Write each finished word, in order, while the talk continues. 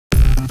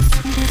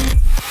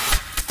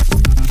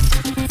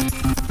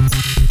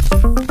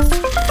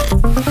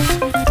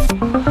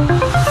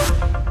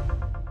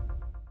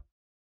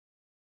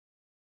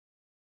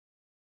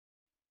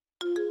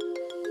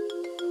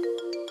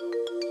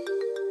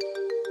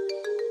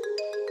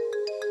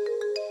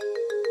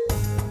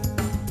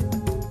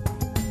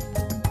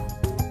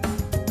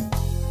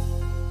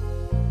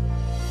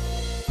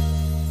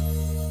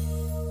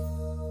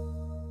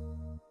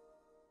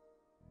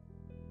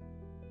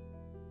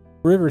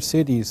River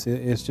Cities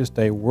is just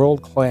a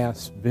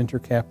world-class venture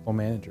capital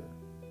manager.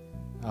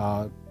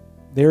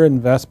 Their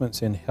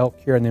investments in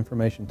healthcare and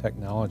information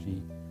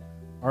technology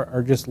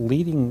are just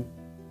leading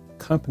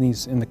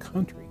companies in the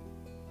country.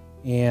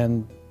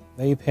 And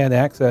they've had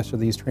access to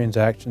these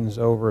transactions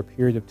over a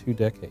period of 2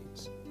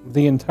 decades.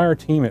 The entire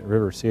team at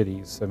River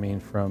Cities, I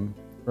mean, from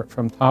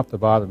top to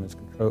bottom, is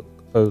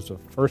composed of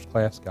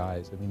first-class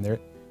guys. I mean,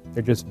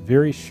 they're just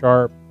very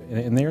sharp,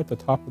 and they're at the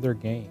top of their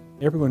game.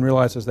 Everyone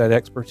realizes that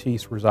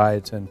expertise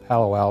resides in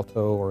Palo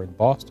Alto or in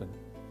Boston,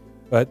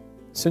 but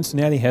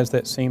Cincinnati has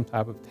that same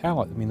type of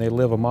talent. I mean, they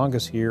live among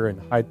us here in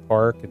Hyde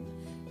Park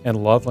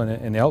and Loveland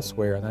and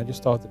elsewhere, and I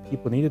just thought that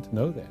people needed to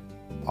know that.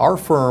 Our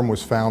firm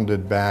was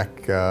founded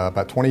back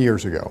about 20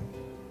 years ago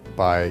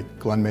by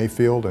Glenn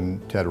Mayfield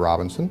and Ted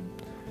Robinson.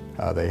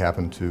 They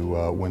happened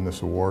to win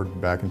this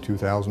award back in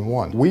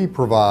 2001. We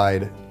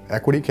provide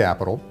equity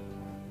capital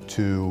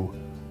to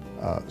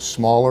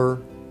smaller,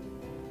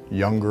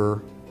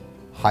 younger,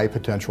 high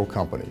potential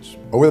companies.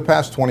 Over the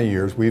past 20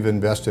 years, we've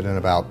invested in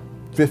about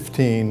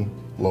 15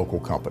 local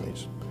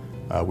companies.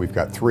 We've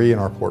got 3 in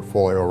our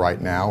portfolio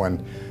right now,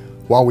 and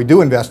while we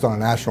do invest on a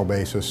national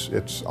basis,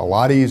 it's a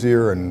lot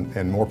easier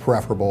and more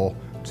preferable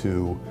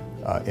to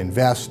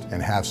invest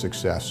and have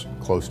success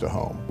close to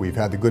home. We've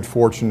had the good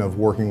fortune of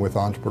working with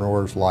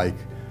entrepreneurs like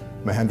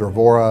Mahendra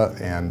Vora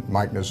and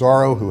Mike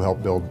Nazaro, who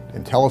helped build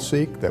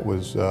IntelliSeek, that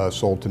was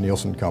sold to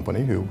Nielsen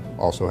Company, who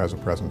also has a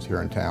presence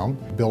here in town.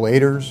 Bill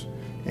Aders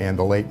and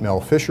the late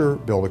Mel Fisher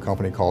built a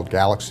company called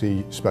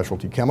Galaxy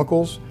Specialty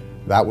Chemicals.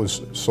 That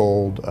was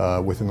sold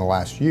within the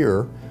last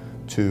year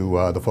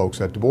to the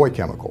folks at Du Bois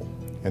Chemical.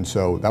 And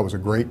so that was a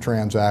great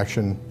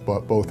transaction,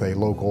 but both a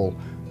local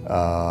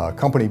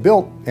company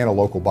built and a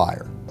local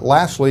buyer.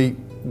 Lastly,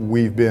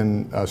 we've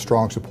been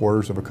strong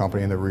supporters of a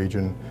company in the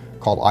region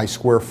called I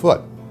Square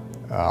Foot.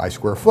 I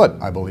Square Foot,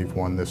 I believe,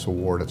 won this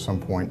award at some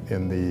point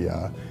in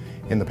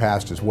the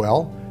past as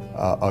well.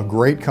 A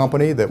great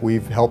company that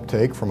we've helped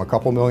take from a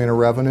couple million of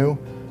revenue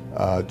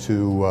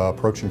to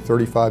approaching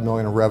 35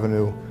 million of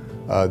revenue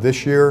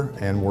this year,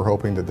 and we're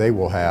hoping that they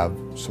will have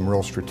some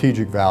real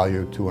strategic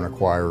value to an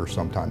acquirer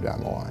sometime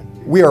down the line.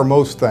 We are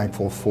most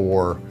thankful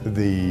for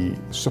the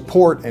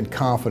support and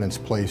confidence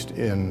placed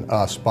in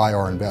us by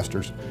our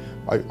investors.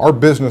 Our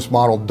business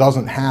model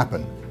doesn't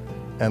happen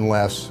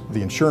unless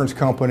the insurance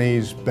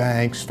companies,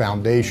 banks,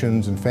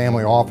 foundations, and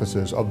family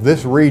offices of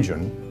this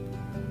region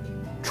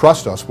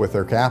trust us with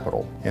their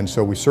capital. And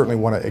so we certainly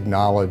want to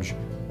acknowledge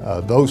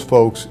those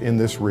folks in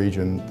this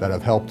region that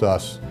have helped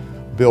us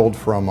build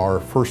from our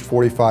first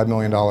 $45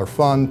 million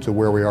fund to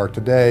where we are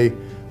today.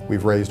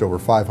 We've raised over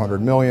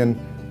 $500 million.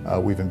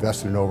 We've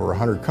invested in over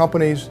 100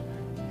 companies,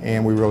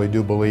 and we really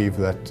do believe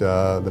that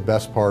the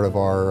best part of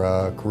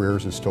our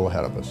careers is still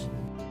ahead of us.